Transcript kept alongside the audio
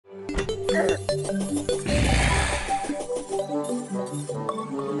Guys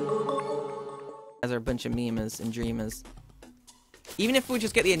are a bunch of memers and dreamers. Even if we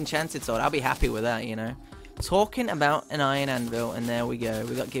just get the enchanted sword, I'll be happy with that, you know. Talking about an iron anvil, and there we go.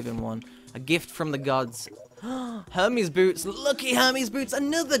 We got given one. A gift from the gods. Hermes boots. Lucky Hermes boots.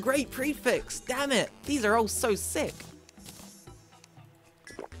 Another great prefix. Damn it. These are all so sick.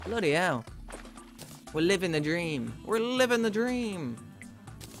 Bloody hell. We're living the dream. We're living the dream.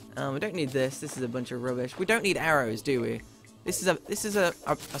 We don't need this. This is a bunch of rubbish. We don't need arrows, do we? This is a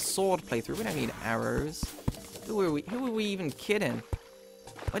sword playthrough. We don't need arrows. Who are we even kidding?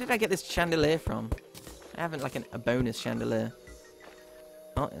 Where did I get this chandelier from? I haven't like a bonus chandelier.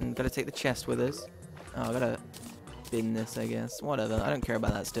 Oh, and gotta take the chest with us. Oh, I gotta bin this, I guess. Whatever. I don't care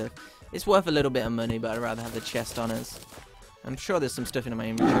about that stuff. It's worth a little bit of money, but I'd rather have the chest on us. I'm sure there's some stuff in my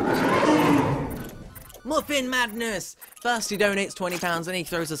inventory. Muffin Madness! First, he donates £20 and he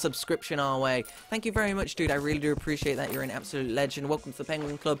throws a subscription our way. Thank you very much, dude. I really do appreciate that. You're an absolute legend. Welcome to the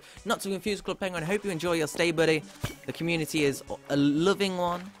Penguin Club. Not to confuse Club Penguin. I hope you enjoy your stay, buddy. The community is a loving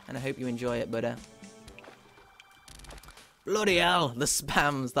one, and I hope you enjoy it, buddy. Bloody hell, the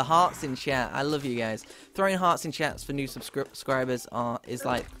spams, the hearts in chat. I love you guys. Throwing hearts in chats for new subscribers is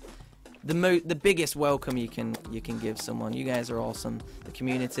like the biggest welcome you can give someone. You guys are awesome. The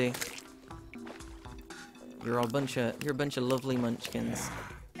community. You're a bunch of lovely munchkins.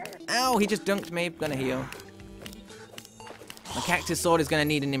 Ow, he just dunked me. Gonna heal. My cactus sword is gonna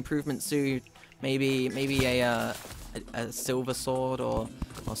need an improvement soon. Maybe a silver sword or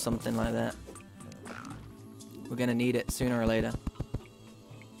something like that. We're gonna need it sooner or later.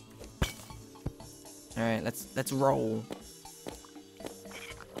 All right, let's roll.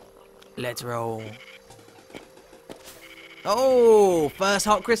 Let's roll. Oh, first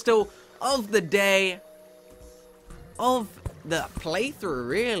hot crystal of the day. Of the playthrough,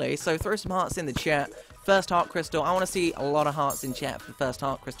 really. So throw some hearts in the chat. First heart crystal. I want to see a lot of hearts in chat for the first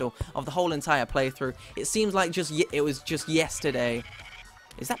heart crystal of the whole entire playthrough. It seems like it was just yesterday.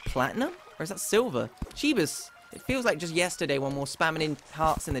 Is that platinum or is that silver? Jeebus. It feels like just yesterday when we were spamming in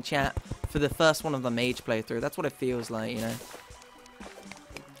hearts in the chat for the first one of the mage playthrough. That's what it feels like, you know.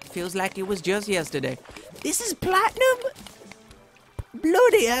 Feels like it was just yesterday. This is platinum?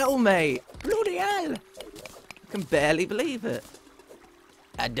 Bloody hell, mate. Bloody hell. I can barely believe it.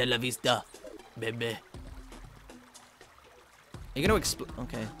 Hasta la vista, baby. You're gonna explode.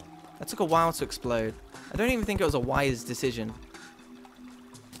 Okay. That took a while to explode. I don't even think it was a wise decision.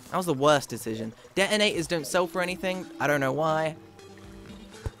 That was the worst decision. Detonators don't sell for anything. I don't know why.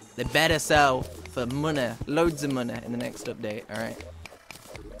 They better sell for money. Loads of money in the next update, alright?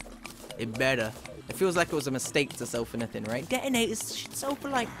 It better. It feels like it was a mistake to sell for nothing, right? Detonators should sell for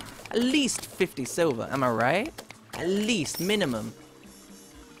like at least 50 silver, am I right? At least, minimum.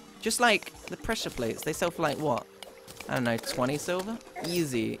 Just like the pressure plates, they sell for like what? I don't know, 20 silver?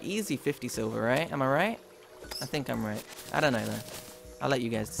 Easy, easy 50 silver, right? Am I right? I think I'm right. I don't know though. I'll let you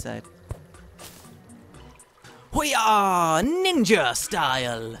guys decide. Hoo-yah! Ninja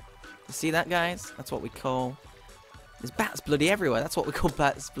style! You see that, guys? That's what we call... There's bats bloody everywhere. That's what we call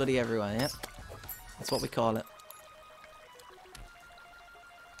bats bloody everywhere, yeah? That's what we call it.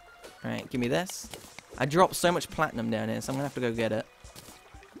 Alright, give me this. I dropped so much platinum down here, so I'm going to have to go get it.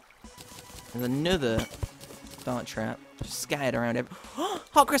 There's another dart trap. Just scattered around every...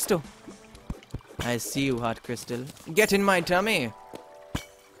 Hot crystal! I see you, hot crystal. Get in my tummy!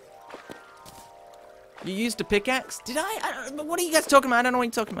 You used a pickaxe? Did I? What are you guys talking about? I don't know what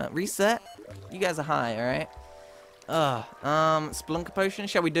you're talking about. Reset? You guys are high, alright? Splunk potion.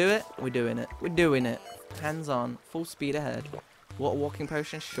 Shall we do it? We're doing it. We're doing it. Hands on. Full speed ahead. Water walking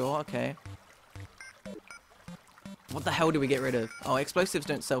potion? Sure, okay. What the hell do we get rid of? Oh, explosives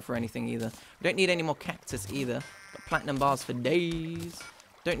don't sell for anything either. We don't need any more cactus either. Got platinum bars for days.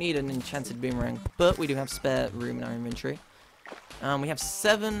 Don't need an enchanted boomerang, but we do have spare room in our inventory. We have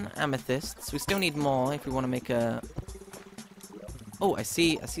 7 amethysts. We still need more if we want to make a... Oh, I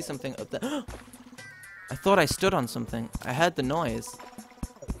see something up there. I thought I stood on something. I heard the noise.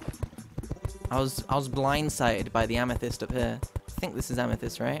 I was blindsided by the amethyst up here. I think this is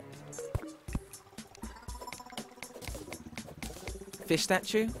amethyst, right? Fish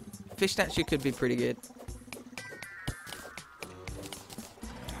statue? Fish statue could be pretty good.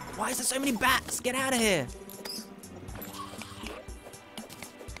 Why is there so many bats? Get out of here!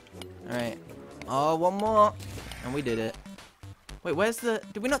 Alright. Oh, one more. And we did it. Wait, where's the...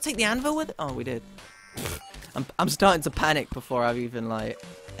 Did we not take the anvil with it? Oh, we did. I'm starting to panic before I've even, like,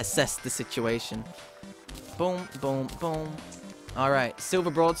 assessed the situation. Boom, boom, boom. Alright, silver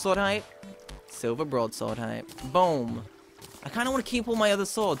broadsword hype. Silver broadsword hype. Boom. I kind of want to keep all my other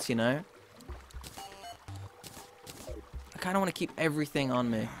swords, you know? kind of want to keep everything on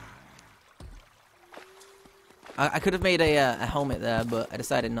me. I could have made a helmet there, but I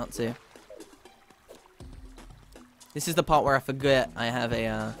decided not to. This is the part where I forget I have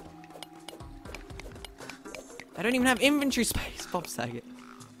a... I don't even have inventory space, Bob Saget.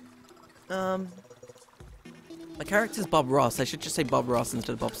 My character's Bob Ross. I should just say Bob Ross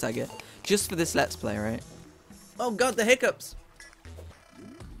instead of Bob Saget. Just for this Let's Play, right? Oh god, the hiccups!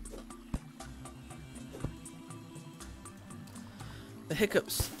 The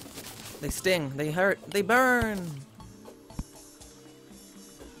hiccups. They sting, they hurt, they burn!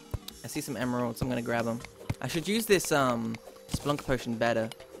 I see some emeralds, I'm gonna grab them. I should use this, Splunk potion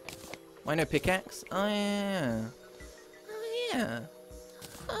better. Why no pickaxe? Oh yeah. Oh yeah.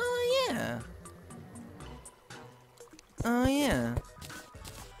 Oh yeah. Oh yeah.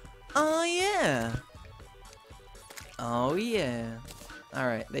 Oh yeah. Oh yeah.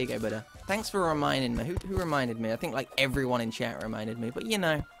 Alright, there you go, buddy. Thanks for reminding me. Who reminded me? I think like everyone in chat reminded me, but you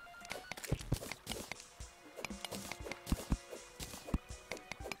know.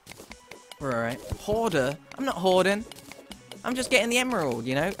 We're alright. Hoarder? I'm not hoarding. I'm just getting the emerald,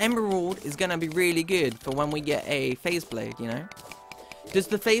 you know? Emerald is gonna be really good for when we get a phase blade, you know? Does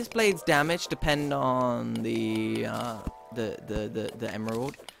the phase blade's damage depend on the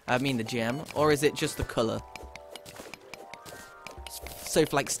emerald? I mean the gem, or is it just the color? So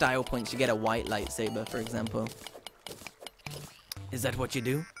for like style points, you get a white lightsaber, for example. Is that what you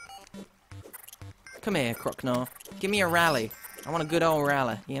do? Come here, Crocknor. Give me a rally. I want a good old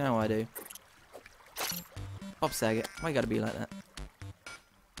rally. You know I do. Bob Saget. Why you gotta be like that?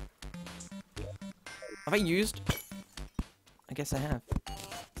 Have I used? I guess I have.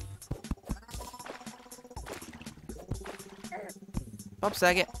 Bob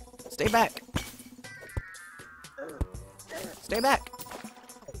Saget. Stay back. Stay back.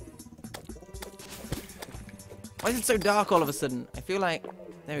 Why is it so dark all of a sudden? I feel like...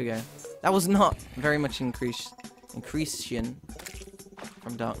 There we go. That was not very much increation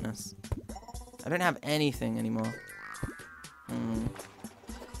from darkness. I don't have anything anymore. I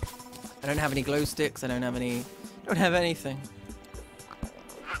don't have any glow sticks. I don't have any... don't have anything.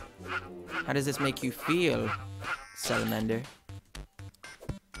 How does this make you feel, Salamander?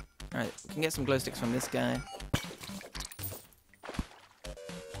 Alright, we can get some glow sticks from this guy.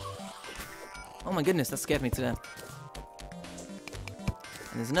 Oh my goodness, that scared me to death.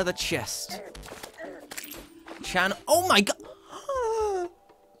 And there's another chest. Oh my god!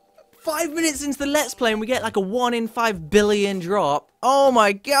 5 minutes into the Let's Play and we get like a 1 in 5 billion drop. Oh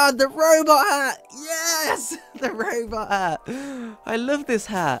my god, the robot hat! Yes! The robot hat! I love this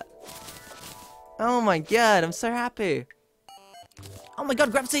hat. Oh my god, I'm so happy. Oh my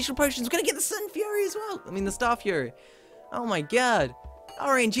god, gravitational potions. We're gonna get the Sun Fury as well. I mean, the Star Fury. Oh my god.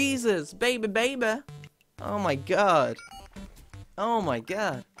 Orange Jesus, baby, baby. Oh my god. Oh my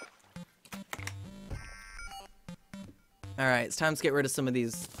god. Alright, it's time to get rid of some of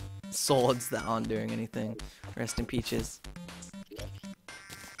these swords that aren't doing anything. Rest in peaches.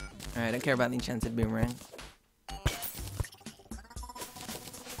 Alright, I don't care about the enchanted boomerang.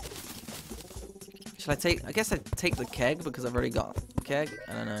 Should I take... I guess I'd take the keg because I've already got the keg.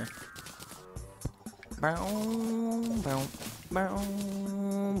 I don't know. Boom, boom,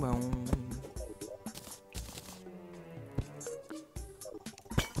 boom, boom.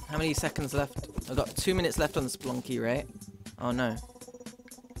 How many seconds left? I've got 2 minutes left on the Splunky, right? Oh no.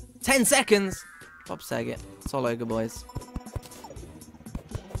 10 seconds! Bob Saget. It's all ogre boys.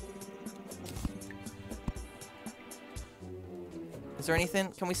 Is there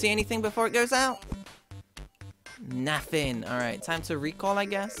anything? Can we see anything before it goes out? Nothing. Alright, time to recall, I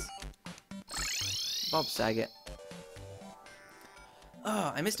guess. Bob Saget.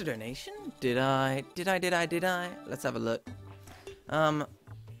 Oh, I missed a donation? Did I? Let's have a look. No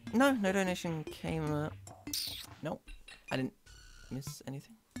donation came up. Nope. I didn't miss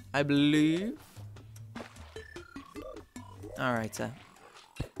anything. I believe. Alright,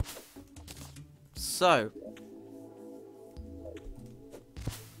 so.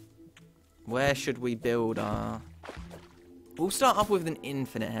 Where should we build our... We'll start off with an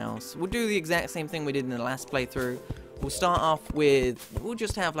infinite house. We'll do the exact same thing we did in the last playthrough. We'll start off with... We'll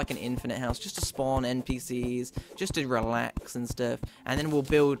just have like an infinite house just to spawn NPCs, just to relax and stuff. And then we'll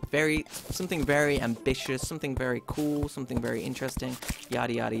build something very ambitious, something very cool, something very interesting.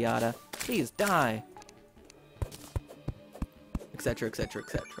 Yada, yada, yada. Please, die. Etc, etc,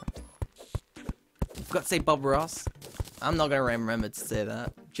 etc. Forgot to say Bob Ross. I'm not going to remember to say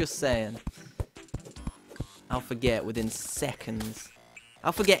that. Just saying. I'll forget within seconds.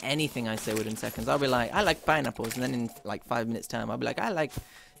 I'll forget anything I say within seconds. I'll be like, I like pineapples. And then in like 5 minutes time, I'll be like, I like,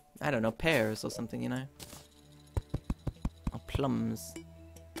 I don't know, pears or something, you know. plums.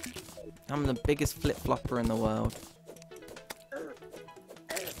 I'm the biggest flip-flopper in the world.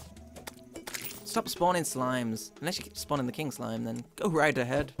 Stop spawning slimes. Unless you keep spawning the king slime, then go right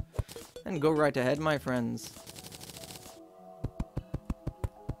ahead. Then go right ahead, my friends.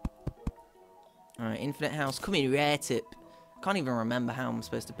 Alright, infinite house. Come in, rare tip. Can't even remember how I'm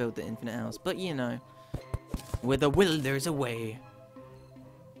supposed to build the infinite house, but you know. With a will, there's a way.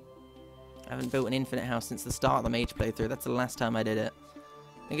 I haven't built an infinite house since the start of the mage playthrough. That's the last time I did it.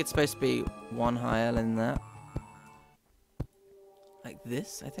 I think it's supposed to be one higher than that. Like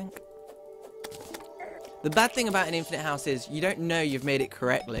this, I think. The bad thing about an infinite house is you don't know you've made it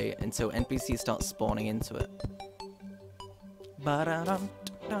correctly until NPCs start spawning into it.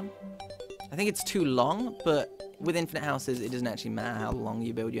 Ba-da-dum-dum. I think it's too long, but with infinite houses, it doesn't actually matter how long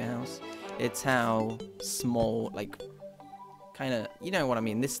you build your house. It's how small, like, kind of, you know what I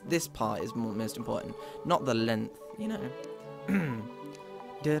mean. This part is most important, not the length, you know.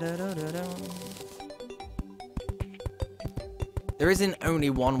 There isn't only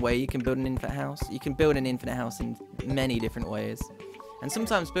one way you can build an infinite house. You can build an infinite house in many different ways. And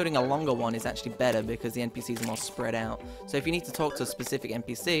sometimes building a longer one is actually better because the NPCs are more spread out. So if you need to talk to a specific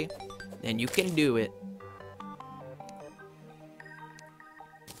NPC, then you can do it.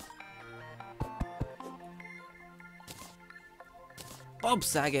 Bob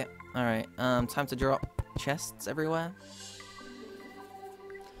Saget. Alright, time to drop chests everywhere.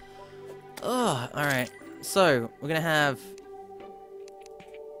 Oh, alright. So, we're gonna have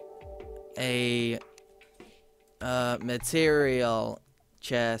a material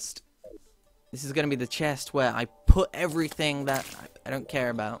chest. This is gonna be the chest where I put everything that I don't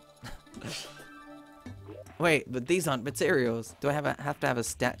care about. Wait, but these aren't materials. Do I have to have a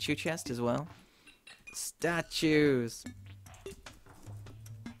statue chest as well? Statues.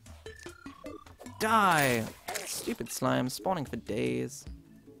 Die! Stupid slime, spawning for days.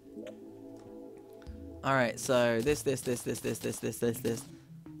 Alright, so this.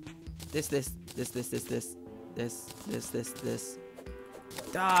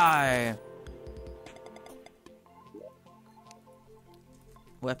 Die!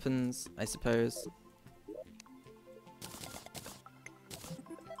 Weapons, I suppose.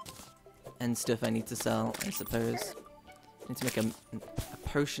 And stuff I need to sell, I suppose. I need to make a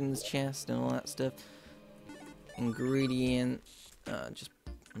potions chest and all that stuff. Ingredient. I'm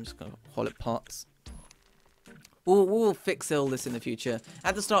just gonna call it pots. We'll fix all this in the future.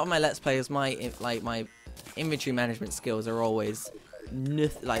 At the start of my Let's Plays, my inventory management skills are always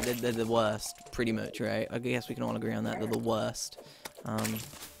like they're the worst, pretty much, right? I guess we can all agree on that. They're the worst.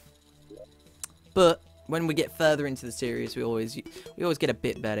 But when we get further into the series, we always get a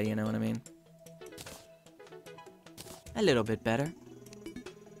bit better. You know what I mean? A little bit better.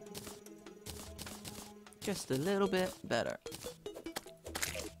 Just a little bit better.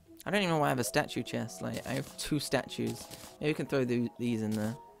 I don't even know why I have a statue chest. Like, I have 2 statues. Maybe we can throw these in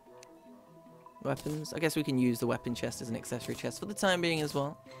there. Weapons. I guess we can use the weapon chest as an accessory chest for the time being as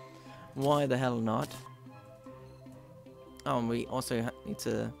well. Why the hell not? Oh, and we also need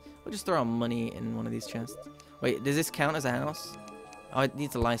to... We'll just throw our money in one of these chests. Wait, does this count as a house? Oh, it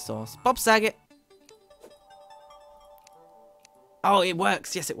needs a light source. Bob Saget! Oh, it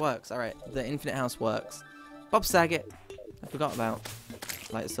works. Yes, it works. Alright, the infinite house works. Bob Saget. I forgot about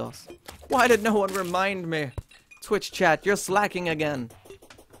light source. Why did no one remind me? Twitch chat, you're slacking again.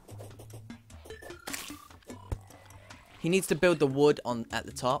 He needs to build the wood at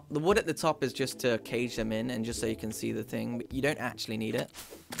the top. The wood at the top is just to cage them in and just so you can see the thing. But you don't actually need it.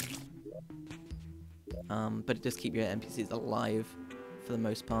 But it does keep your NPCs alive for the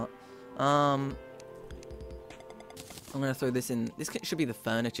most part. I'm gonna throw this in. This should be the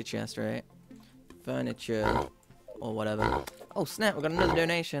furniture chest, right? Furniture or whatever. Oh snap! We got another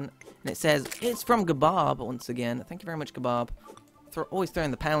donation, and it says it's from Gabab once again. Thank you very much, Gabab. Always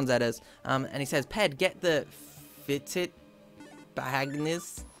throwing the pounds at us. And he says, "Ped, get the fitted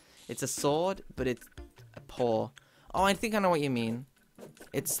bagnis. It's a sword, but it's a paw." Oh, I think I know what you mean.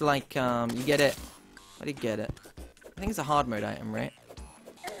 It's like you get it. How do you get it? I think it's a hard mode item, right?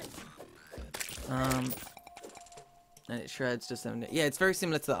 And it shreds just yeah, it's very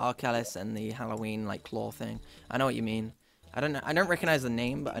similar to the Arcalis and the Halloween like claw thing. I know what you mean. I don't recognize the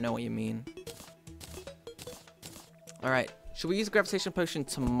name, but I know what you mean. Alright, should we use a gravitation potion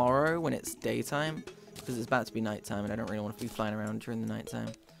tomorrow when it's daytime? Because it's about to be nighttime and I don't really want to be flying around during the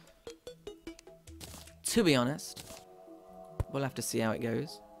nighttime. To be honest, we'll have to see how it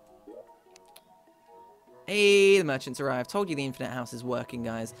goes. Hey, the merchants arrived. Told you the infinite house is working,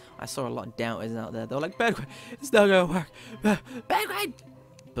 guys. I saw a lot of doubters out there. They were like, Pedguin, it's not gonna work. Pedguin!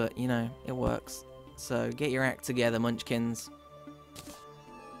 But, you know, it works. So, get your act together, munchkins.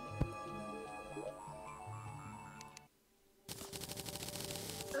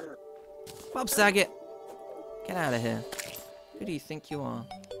 Bob Saget! Get out of here. Who do you think you are?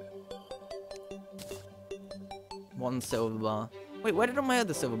 1 silver bar. Wait, where did all my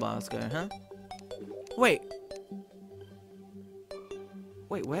other silver bars go, huh? Wait.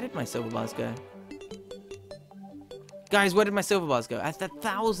 Wait, where did my silver bars go? Guys, where did my silver bars go? I had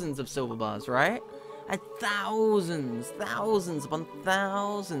thousands of silver bars, right? I had thousands upon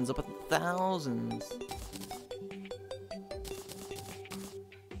thousands upon thousands.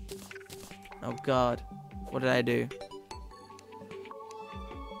 Oh god. What did I do?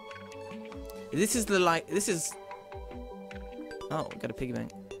 This is the this is... Oh, got a piggy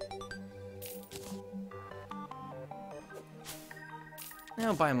bank. Now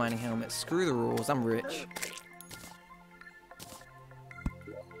I'll buy a mining helmet. Screw the rules, I'm rich.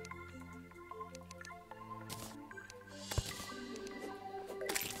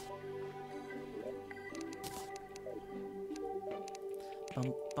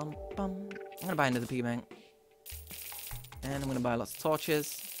 Bum, bum, bum. I'm gonna buy another piggy bank. And I'm gonna buy lots of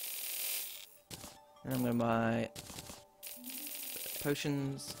torches. And I'm gonna buy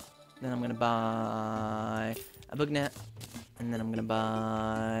potions. Then I'm gonna buy a bug net. And then I'm gonna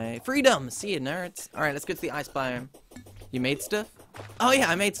buy freedom! See you, nerds! Alright, let's go to the ice biome. You made stuff? Oh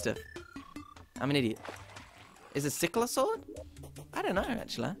yeah, I made stuff. I'm an idiot. Is a sickle a sword? I don't know,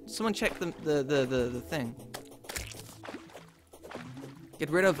 actually. Someone check the thing.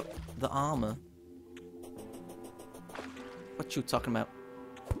 Get rid of the armor. What you talking about?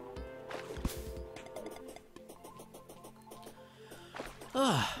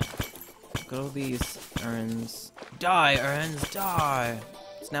 Ah, got all these urns. Die, urns, die!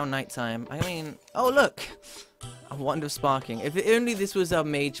 It's now nighttime. I mean, oh look! A wand of sparking. If only this was our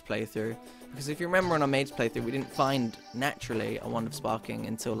mage playthrough. Because if you remember on our mage playthrough, we didn't find, naturally, a wand of sparking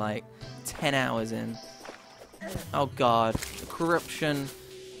until like 10 hours in. Oh god. Corruption.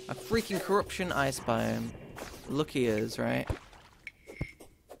 A freaking corruption ice biome. Lucky is, right?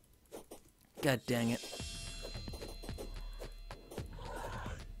 God dang it.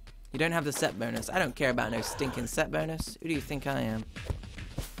 You don't have the set bonus. I don't care about no stinking set bonus. Who do you think I am?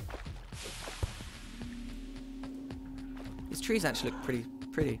 These trees actually look pretty.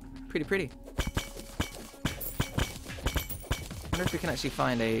 I wonder if we can actually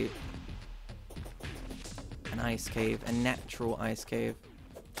find an ice cave, a natural ice cave.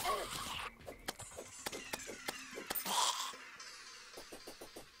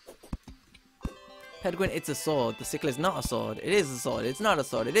 Pedguin, it's a sword. The sickle is not a sword. It is a sword. It's not a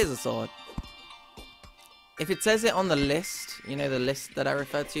sword. It is a sword. If it says it on the list, you know the list that I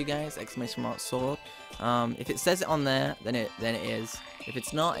referred to, you guys, exclamation mark sword. If it says it on there, then it is. If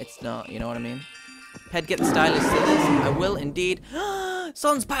it's not, it's not. You know what I mean? Ped, get the stylish scissors. I will indeed.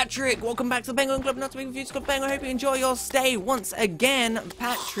 Sons Patrick, welcome back to the Penguin Club. Not to be confused with Penguin. I hope you enjoy your stay once again.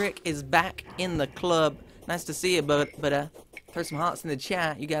 Patrick is back in the club. Nice to see you, but throw some hearts in the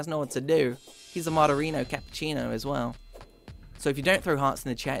chat. You guys know what to do. He's a Moderino cappuccino as well. So if you don't throw hearts in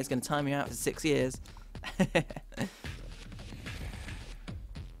the chat, it's going to time you out for 6 years.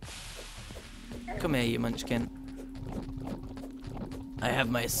 Come here, you munchkin. I have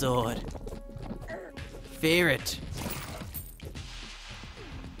my sword. Fear it.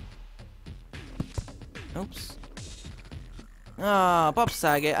 Oops. Ah, Bob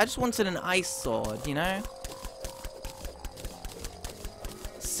Saget. I just wanted an ice sword, you know?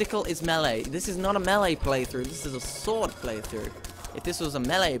 Sickle is melee. This is not a melee playthrough. This is a sword playthrough. If this was a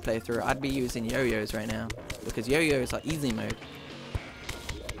melee playthrough, I'd be using yo-yos right now. Because yo-yos are easy mode.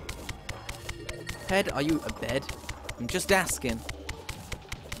 Ped, are you a bed? I'm just asking.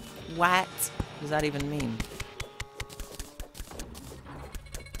 What does that even mean?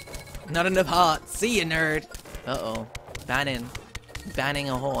 Not enough hearts. See ya, nerd. Uh-oh. Banning. Banning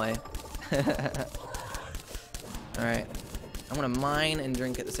ahoy. Alright. I'm gonna mine and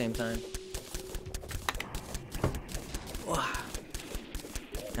drink at the same time.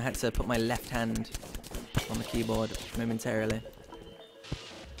 I had to put my left hand on the keyboard momentarily.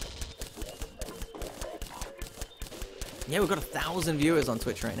 Yeah, we've got 1,000 viewers on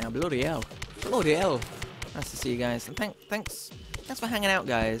Twitch right now. Bloody hell. Bloody hell. Nice to see you guys. And thanks for hanging out,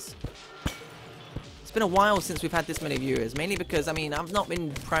 guys. It's been a while since we've had this many viewers. Mainly because, I mean, I've not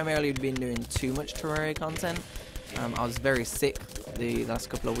been primarily doing too much Terraria content. I was very sick the last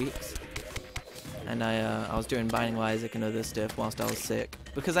couple of weeks. And I was doing Binding of Isaac and other stuff whilst I was sick.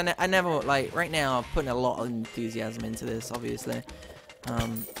 Because I never, like, right now I'm putting a lot of enthusiasm into this, obviously.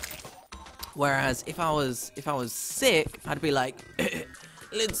 Whereas if I was sick, I'd be like,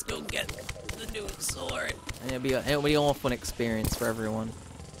 let's go get the new sword. And it'll be all fun experience for everyone.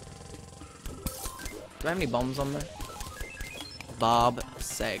 Do I have any bombs on there? Bob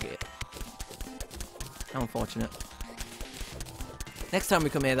Saget. How unfortunate. Next time we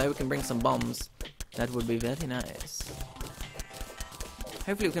come here, though, we can bring some bombs. That would be very nice.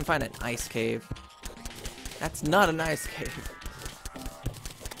 Hopefully we can find an ice cave. That's not an ice cave.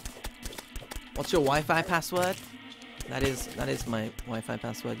 What's your Wi-Fi password? That is my Wi-Fi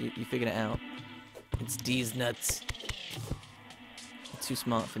password. You figured it out. It's D's nuts. You're too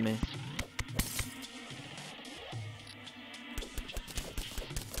smart for me.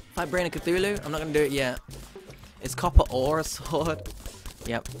 Fight Brain of Cthulhu? I'm not gonna do it yet. Is copper ore a sword?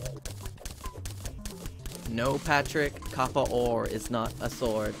 Yep. No, Patrick. Copper ore is not a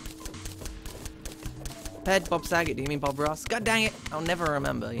sword. Bob Saget, do you mean Bob Ross? God dang it, I'll never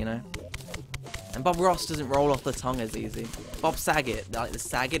remember, you know. And Bob Ross doesn't roll off the tongue as easy. Bob Saget, like the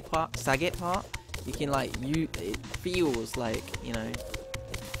Saget part, you can like, it feels like, you know,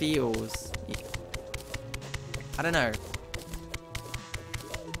 it feels, I don't know,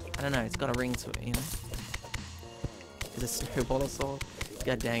 it's got a ring to it, you know. Is a snowball a sword?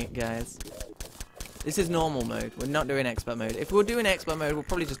 God dang it, guys. This is normal mode. We're not doing expert mode. If we're doing expert mode, we'll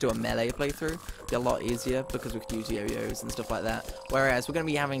probably just do a melee playthrough. Be a lot easier because we could use yo-yos and stuff like that. Whereas we're going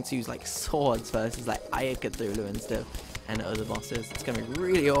to be having to use like swords versus like Aya Cthulhu and stuff and other bosses. It's going to be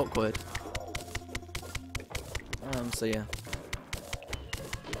really awkward. So yeah.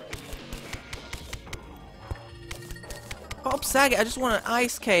 Bob Saget, I just want an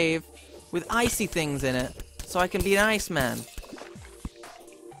ice cave with icy things in it so I can be an Iceman.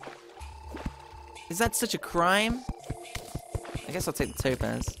 Is that such a crime? I guess I'll take the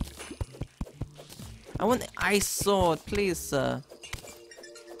topaz. I want the ice sword, please, sir.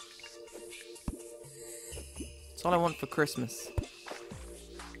 That's all I want for Christmas.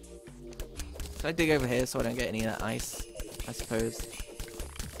 Can I dig over here so I don't get any of that ice? I suppose.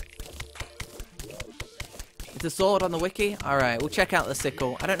 Is the sword on the wiki? Alright, we'll check out the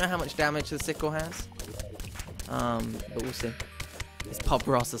sickle. I don't know how much damage the sickle has. But we'll see. Is Bob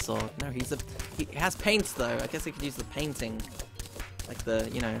Ross a sword? No, he has paints though. I guess he could use the painting. Like the,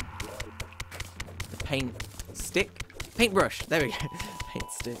 you know, the paint stick? Paintbrush! There we go.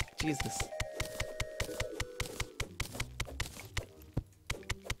 Paint stick. Jesus.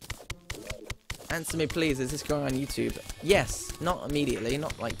 Answer me please, is this going on YouTube? Yes, not immediately,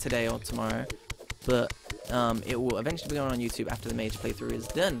 not like today or tomorrow. But it will eventually be going on YouTube after the mage playthrough is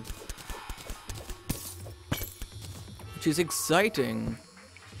done. Which is exciting.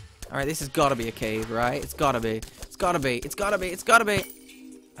 Alright, this has gotta be a cave, right? It's gotta be. It's gotta be. It's gotta be. It's gotta be.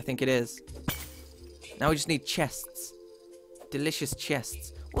 I think it is. Now we just need chests. Delicious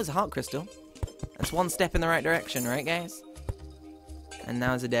chests. Oh, it's a heart crystal. That's one step in the right direction, right, guys? And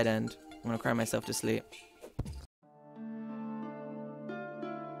now it's a dead end. I'm gonna cry myself to sleep.